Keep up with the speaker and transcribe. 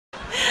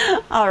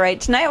All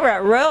right, tonight we're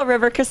at Royal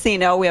River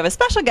Casino. We have a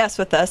special guest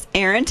with us,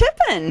 Arron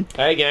Tippin.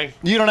 Hey, gang.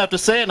 You don't have to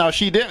say it now.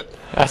 She did.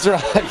 That's right.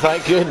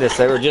 Thank goodness.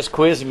 They were just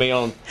quizzing me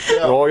on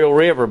Royal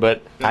River,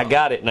 but I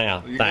got it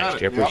now.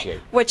 Thanks, I appreciate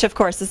it. Which, of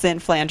course, is in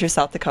Flandreau,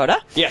 South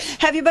Dakota. Yes.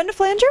 Have you been to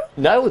Flandreau?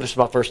 No, this is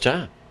my first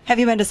time. Have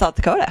you been to South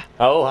Dakota?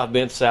 Oh, I've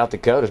been to South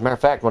Dakota. As a matter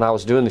of fact, when I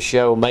was doing the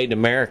show Made in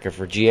America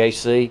for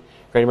GAC,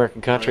 Great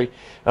American Country,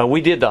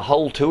 we did the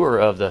whole tour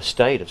of the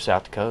state of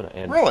South Dakota.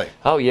 And, really?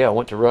 Oh, yeah. I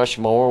went to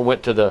Rushmore,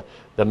 went to the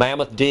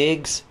Mammoth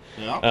Digs.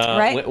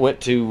 Yeah.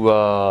 Went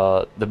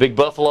to the Big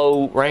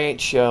Buffalo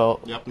Ranch.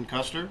 Yep, in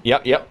Custer.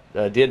 Yep.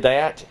 Did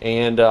that,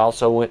 and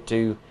also went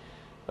to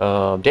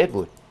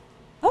Deadwood.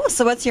 Oh,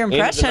 so what's your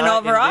impression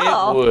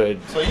overall?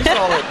 Deadwood. So you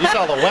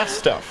saw the west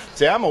stuff.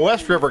 See, I'm a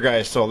West River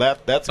guy, so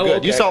that's good.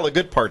 Okay. You saw the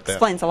good part then.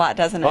 Explains a lot,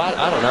 doesn't it? Well,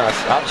 I don't know.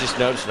 I was just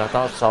noticing. I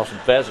thought I saw some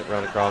pheasant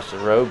run across the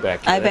road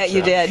back there. I bet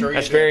you did. Sure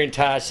That's very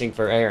enticing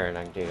for Arron,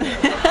 I can tell you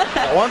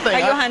that. One thing. Are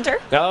you a hunter?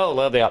 Oh,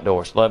 love the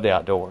outdoors. Love the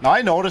outdoors. Now,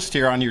 I noticed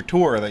here on your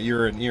tour that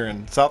you're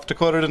in South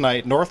Dakota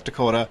tonight, North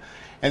Dakota,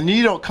 and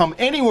you don't come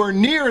anywhere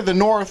near the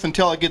north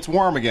until it gets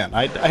warm again.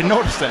 I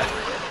noticed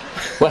that.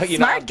 Well,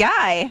 Smart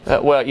guy.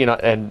 Well,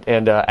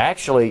 and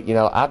actually,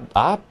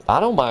 I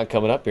don't mind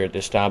coming up here at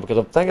this time because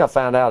the thing I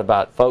found out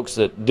about folks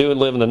that do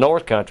live in the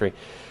North Country,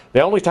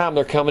 the only time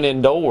they're coming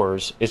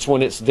indoors is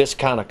when it's this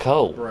kind of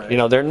cold.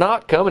 Right. They're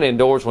not coming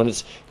indoors when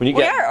you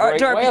get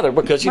great weather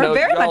because we're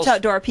very much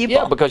outdoor people.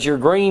 Yeah, because your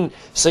green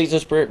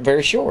season's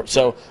very short.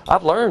 So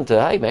I've learned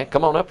to, hey man,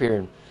 come on up here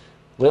and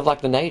live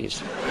like the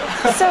natives.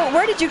 So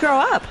where did you grow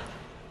up?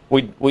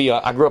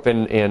 I grew up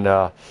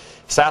in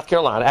South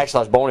Carolina. Actually,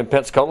 I was born in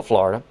Pensacola,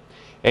 Florida,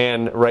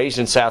 and raised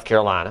in South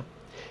Carolina,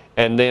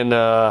 and then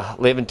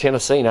live in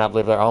Tennessee. Now I've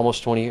lived there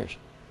almost 20 years.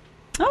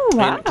 Oh,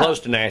 wow. And close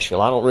to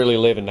Nashville. I don't really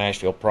live in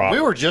Nashville proper.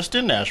 We were just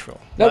in Nashville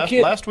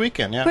last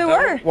weekend. Yeah. We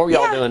were. What were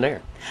y'all doing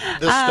there?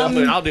 This stuff.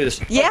 I'll do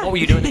this. Yeah. What were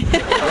you doing?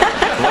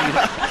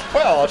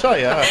 Well, I'll tell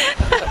you.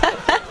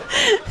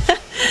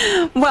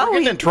 Well,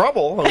 we get in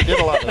trouble. We did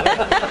a lot of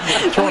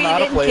that. We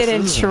didn't get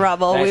in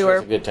trouble.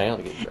 Nashville's a good town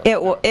to get in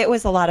trouble. It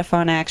was a lot of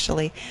fun,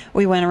 actually.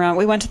 We went around.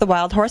 We went to the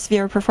Wild Horse. Have you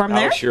ever performed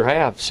there? I sure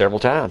have several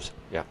times.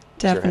 Yeah,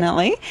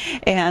 definitely. Sure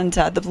And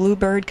the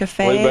Bluebird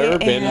Cafe. Bluebird,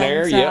 been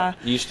there. Yeah,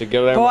 used to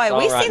go there. Boy,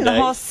 we've seen the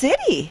whole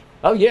city.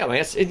 Oh yeah, man!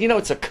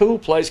 It's a cool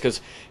place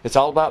because it's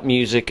all about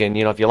music, and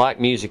if you like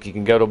music, you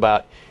can go to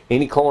about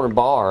any corner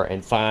bar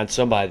and find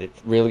somebody that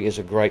really is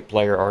a great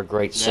player or a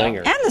great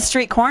singer. And the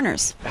street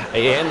corners.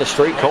 And the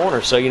street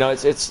corners. So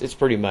it's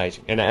pretty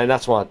amazing, and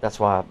that's why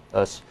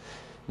us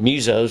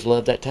musos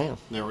love that town.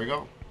 There we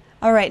go.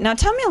 All right, now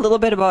tell me a little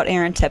bit about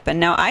Arron Tippin.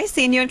 Now, I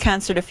seen you in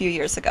concert a few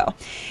years ago,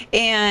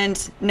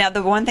 and now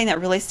the one thing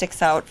that really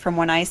sticks out from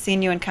when I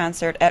seen you in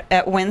concert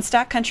at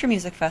Winstock Country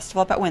Music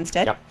Festival up at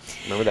Winstead. Yep,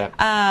 remember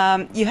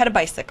that. You had a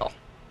bicycle.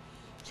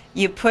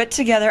 You put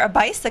together a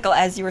bicycle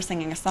as you were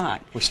singing a song.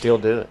 We still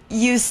do it.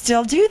 You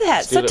still do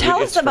that. So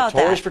tell us about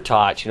that. Toys for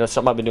Tots. It's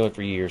something I've been doing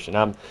for years, and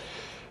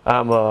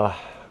I'm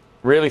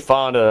really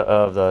fond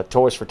of the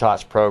Toys for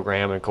Tots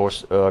program, and of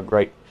course, a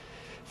great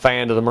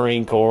fan of the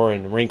Marine Corps,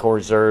 and the Marine Corps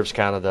Reserve's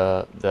kind of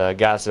the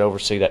guys that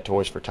oversee that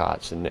Toys for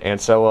Tots,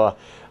 and so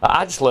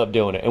I just love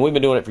doing it, and we've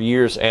been doing it for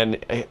years. And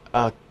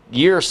a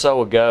year or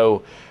so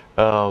ago,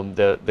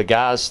 the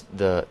guys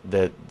that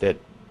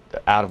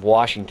out of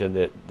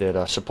Washington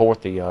that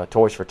support the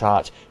Toys for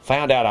Tots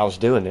found out I was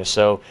doing this,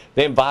 so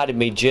they invited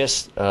me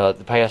just the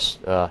past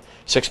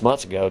 6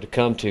 months ago to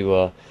come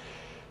to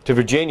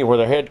Virginia, where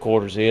their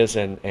headquarters is,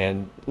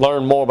 and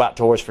learn more about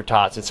Toys for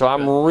Tots. And so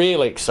I'm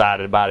really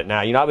excited about it now.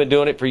 I've been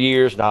doing it for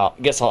years, and I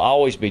guess I'll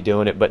always be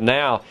doing it, but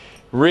now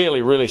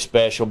really, really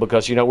special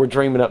because, we're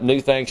dreaming up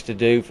new things to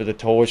do for the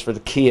toys for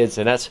the kids,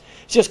 and it's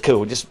just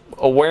cool. Just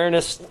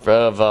awareness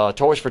of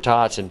Toys for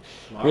Tots, and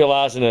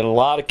realizing that a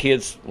lot of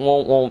kids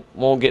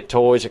won't get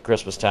toys at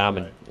Christmas time.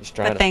 And just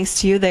trying But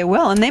thanks to you, they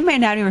will, and they may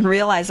not even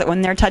realize it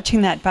when they're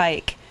touching that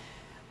bike,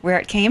 where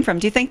it came from.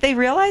 Do you think they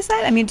realize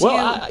that? I mean,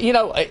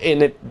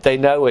 they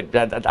know it.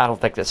 I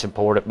don't think that's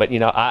important, but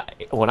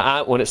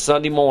when it's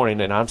Sunday morning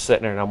and I'm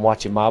sitting there and I'm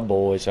watching my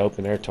boys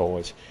open their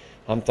toys,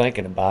 I'm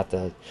thinking about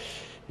the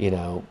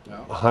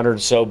 100 or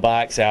so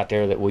bikes out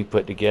there that we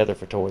put together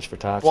for Toys for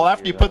Tots. Well,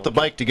 after you put the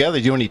bike together,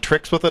 do you do any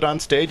tricks with it on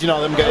stage?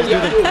 Them guys do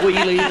the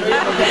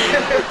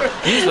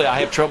wheelies. Usually I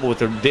have trouble with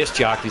the disc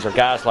jockeys or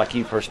guys like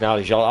you,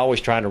 personalities. Y'all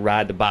always trying to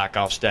ride the bike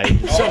off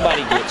stage.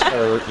 Somebody gets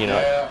hurt,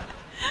 Yeah.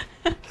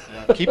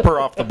 Keep her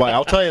off the bike.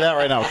 I'll tell you that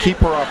right now. Keep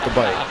her off the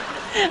bike.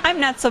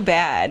 I'm not so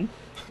bad.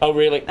 Oh,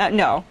 really?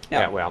 No.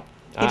 Yeah, well.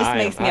 He just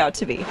makes me out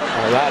to be.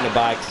 Riding a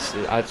bike,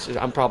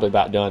 I'm probably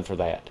about done for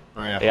that.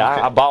 Oh, yeah. Yeah,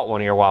 Okay. I bought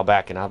one here a while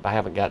back, and I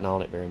haven't gotten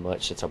on it very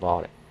much since I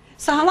bought it.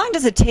 So how long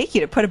does it take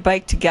you to put a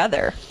bike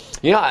together?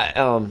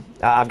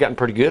 I've gotten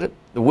pretty good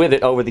with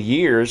it over the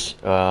years.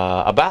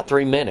 About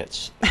 3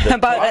 minutes.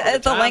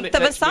 About the length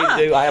of a song.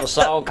 I have a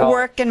song called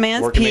Working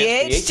Man's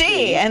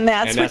PhD, and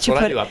that's what you I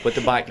put. do. I put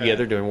the bike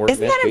together doing Working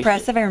Isn't Man's that PhD.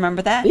 impressive? I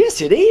remember that. Yes,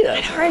 it is.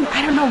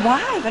 I don't know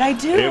why, but I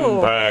do.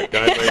 Impact.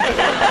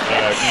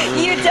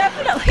 You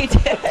definitely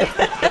did.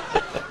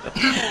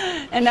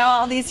 And now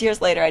all these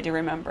years later, I do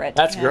remember it.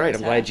 That's And, great.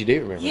 I'm glad you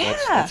do remember. Yeah.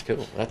 That's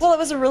cool. Well, it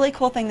was a really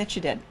cool thing that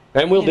you did.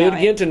 And we'll You do know, it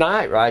again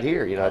tonight, right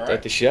here. You know,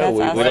 at the show. That's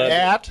We awesome. love it.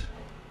 At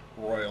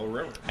Royal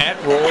River.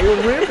 At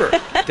Royal River.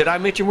 Did I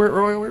mention we're at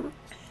Royal River?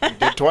 You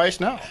did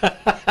twice now.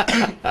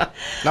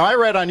 Now, I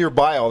read on your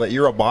bio that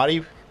you're a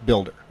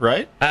bodybuilder,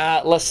 right?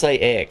 Let's say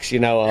X. You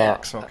know,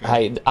 X, okay.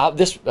 hey,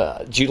 this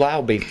July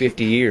will be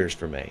 50 years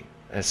for me.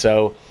 And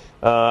so,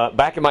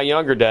 back in my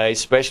younger days,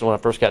 especially when I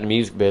first got in the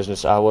music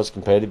business, I was a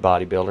competitive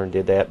bodybuilder and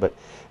did that. But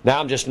now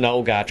I'm just an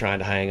old guy trying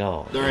to hang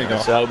on. There you go.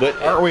 So,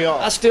 but Aren't we all?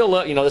 I still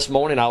love. You know, this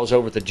morning I was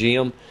over at the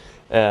gym.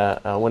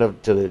 I went over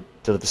to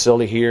the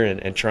facility here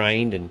and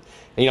trained and.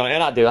 You know,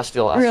 and I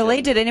still.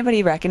 Really? Did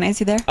anybody recognize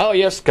you there? Oh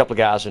yes, a couple of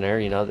guys in there.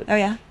 You know. That Oh,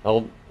 yeah?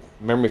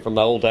 remember me from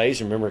the old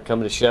days. Remember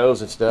coming to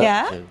shows and stuff.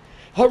 Yeah? And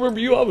I remember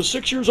you. I was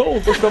 6 years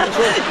old first time I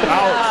saw you.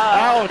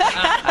 Ouch.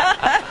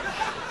 Ouch.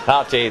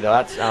 I'll tell you though,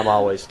 I'm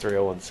always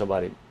thrilled when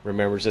somebody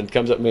remembers and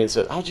comes up to me and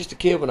says, "I was just a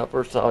kid when I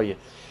first saw you,"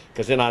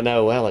 because then I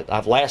know, well,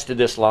 I've lasted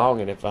this long,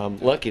 and if I'm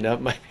lucky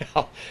enough,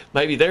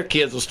 maybe their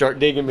kids will start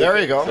digging me. There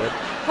you go. So,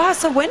 Wow,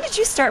 so when did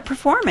you start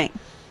performing?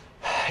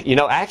 you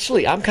know,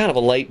 actually, I'm kind of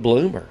a late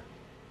bloomer.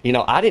 You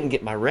know, I didn't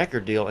get my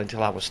record deal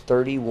until I was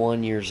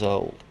 31 years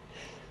old.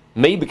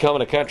 Me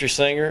becoming a country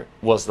singer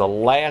was the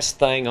last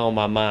thing on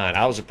my mind.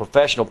 I was a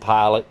professional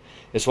pilot.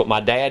 It's what my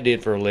dad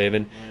did for a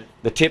living.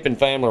 The Tippin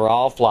family were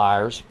all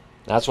flyers.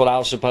 That's what I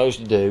was supposed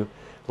to do.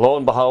 Lo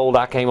and behold,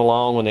 I came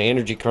along when the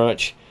energy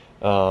crunch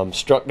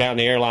struck down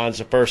the airlines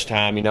the first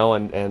time, you know,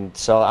 and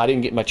so I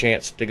didn't get my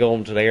chance to go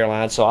on to the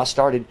airlines. So I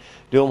started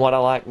doing what I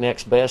liked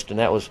next best, and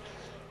that was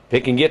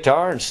picking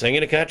guitar and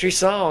singing a country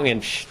song,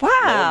 and lo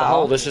and Wow.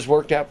 behold, this has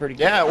worked out pretty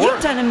good. Yeah, it You've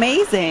worked. done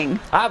amazing.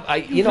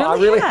 I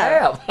really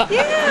have.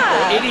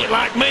 Yeah. An idiot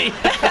like me.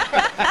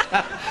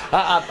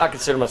 I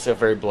consider myself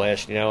very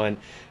blessed, you know,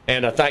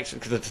 and thanks to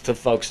the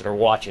folks that are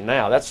watching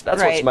now. That's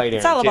what's Right. made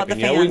It's Arron all about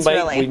Tippin. the You know, fans,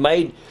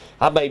 really.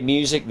 I made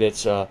music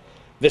that's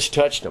this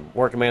touched them.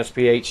 Working Man's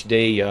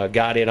PhD,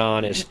 Got It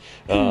Honest.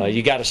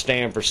 You got to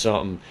stand for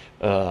something.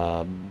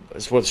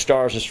 It's where the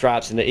stars and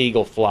stripes and the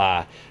eagle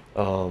fly.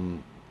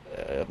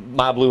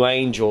 My Blue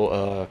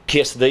Angel,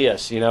 Kiss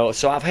This, you know.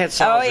 So I've had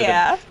songs that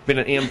have been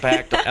an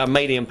impact. I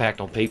made an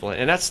impact on people,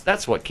 and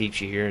that's what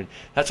keeps you here, and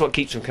that's what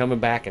keeps them coming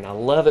back. And I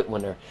love it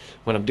when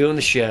I'm doing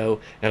the show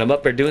and I'm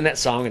up there doing that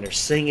song and they're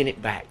singing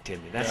it back to me.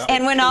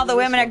 And when all the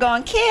women are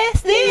going,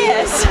 kiss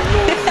this.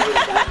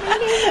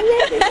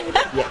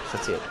 Yes,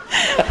 that's it.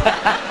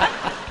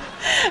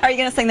 Are you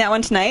going to sing that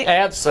one tonight?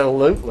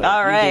 Absolutely.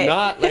 All right.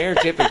 Arron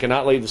Tippin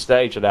cannot leave the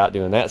stage without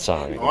doing that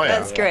song. Oh, yeah.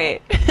 That's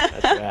great.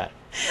 That's right.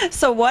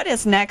 So what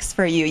is next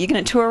for you? You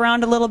going to tour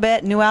around a little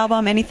bit? New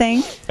album?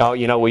 Anything? Oh,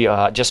 you know, we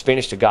just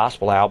finished a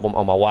gospel album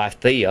on my wife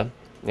Thea,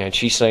 and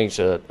she sings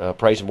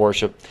praise and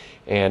worship,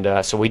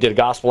 and so we did a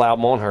gospel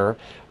album on her.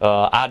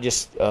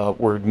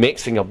 We're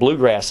mixing a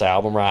bluegrass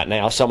album right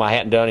now, something I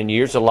hadn't done in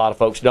years. A lot of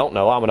folks don't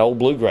know I'm an old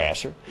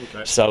bluegrasser,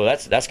 so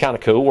that's kind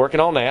of cool. Working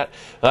on that.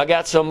 I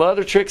got some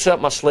other tricks up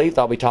my sleeve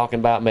that I'll be talking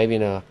about maybe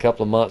in a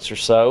couple of months or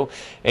so.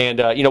 And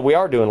you know, we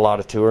are doing a lot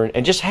of touring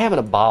and just having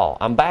a ball.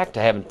 I'm back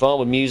to having fun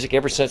with music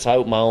ever since I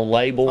opened my own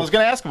label. I was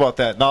going to ask about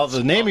that. Now,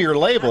 the name of your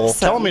label,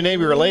 Awesome. tell me the name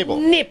of your label.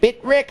 Nip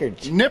It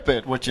Records. Nip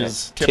It, which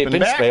is Tippin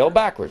back. spelled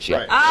backwards. Yeah.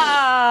 Right.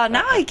 Ah,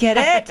 now I get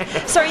it.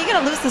 So are you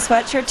going to lose the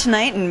sweatshirt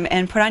tonight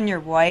and put on your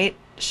white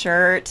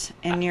shirt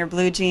and your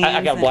blue jeans? I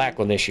got a and- black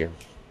one this year.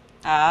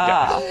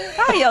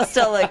 Oh, you'll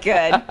still look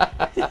good.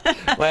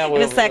 Well,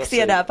 Gonna sexy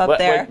it up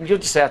there. You'll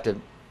just have to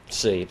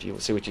see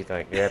what you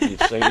think. After you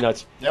see, you know,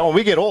 Yeah, when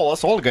we get old,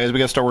 us old guys, we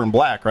got to start wearing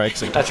black, right?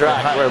 'Cause that's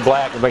right. Wear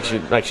black, it makes you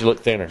look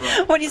thinner.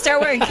 When you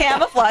start wearing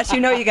camouflage, you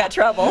know you got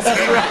troubles.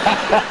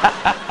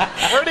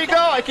 Where'd he go?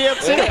 I can't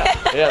see him.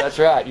 Yeah, that's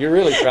right. You're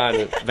really trying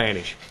to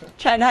vanish.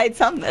 Trying to hide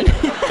something.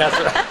 That's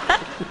right.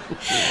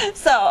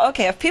 So,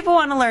 okay, if people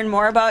want to learn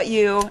more about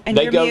you and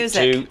They your go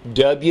music, to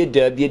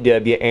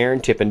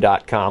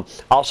www.arrontippin.com.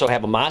 Also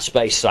have a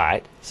MySpace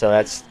site, so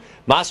that's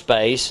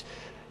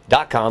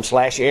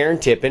myspace.com/Arron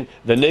Tippin.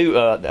 The new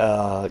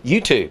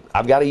YouTube.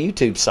 I've got a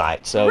YouTube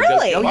site. So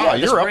Really? oh, Wow, yeah,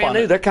 just you're up brand on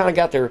new. it. They kind of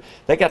got their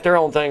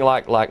own thing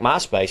like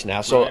MySpace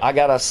now. So Right. I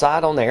got a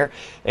site on there,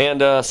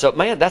 and so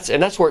man, that's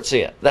where it's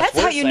at. that's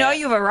where how it's you know at.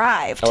 you've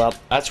arrived. Well,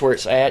 that's where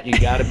it's at. You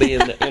got to be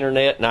in the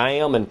internet, and I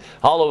am, and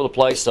all over the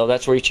place. So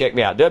that's where you check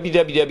me out.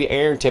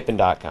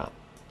 www.arrontippin.com.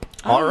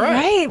 All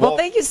right. Well,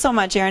 thank you so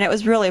much, Arron. It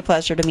was really a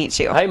pleasure to meet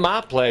you. Hey,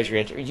 my pleasure.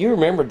 You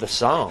remembered the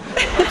song.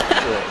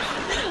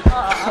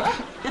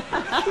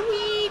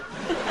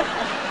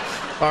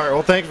 All right.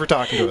 Well, thank you for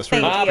talking to us.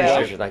 Thank Really you. My appreciate it.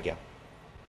 pleasure. Thank you.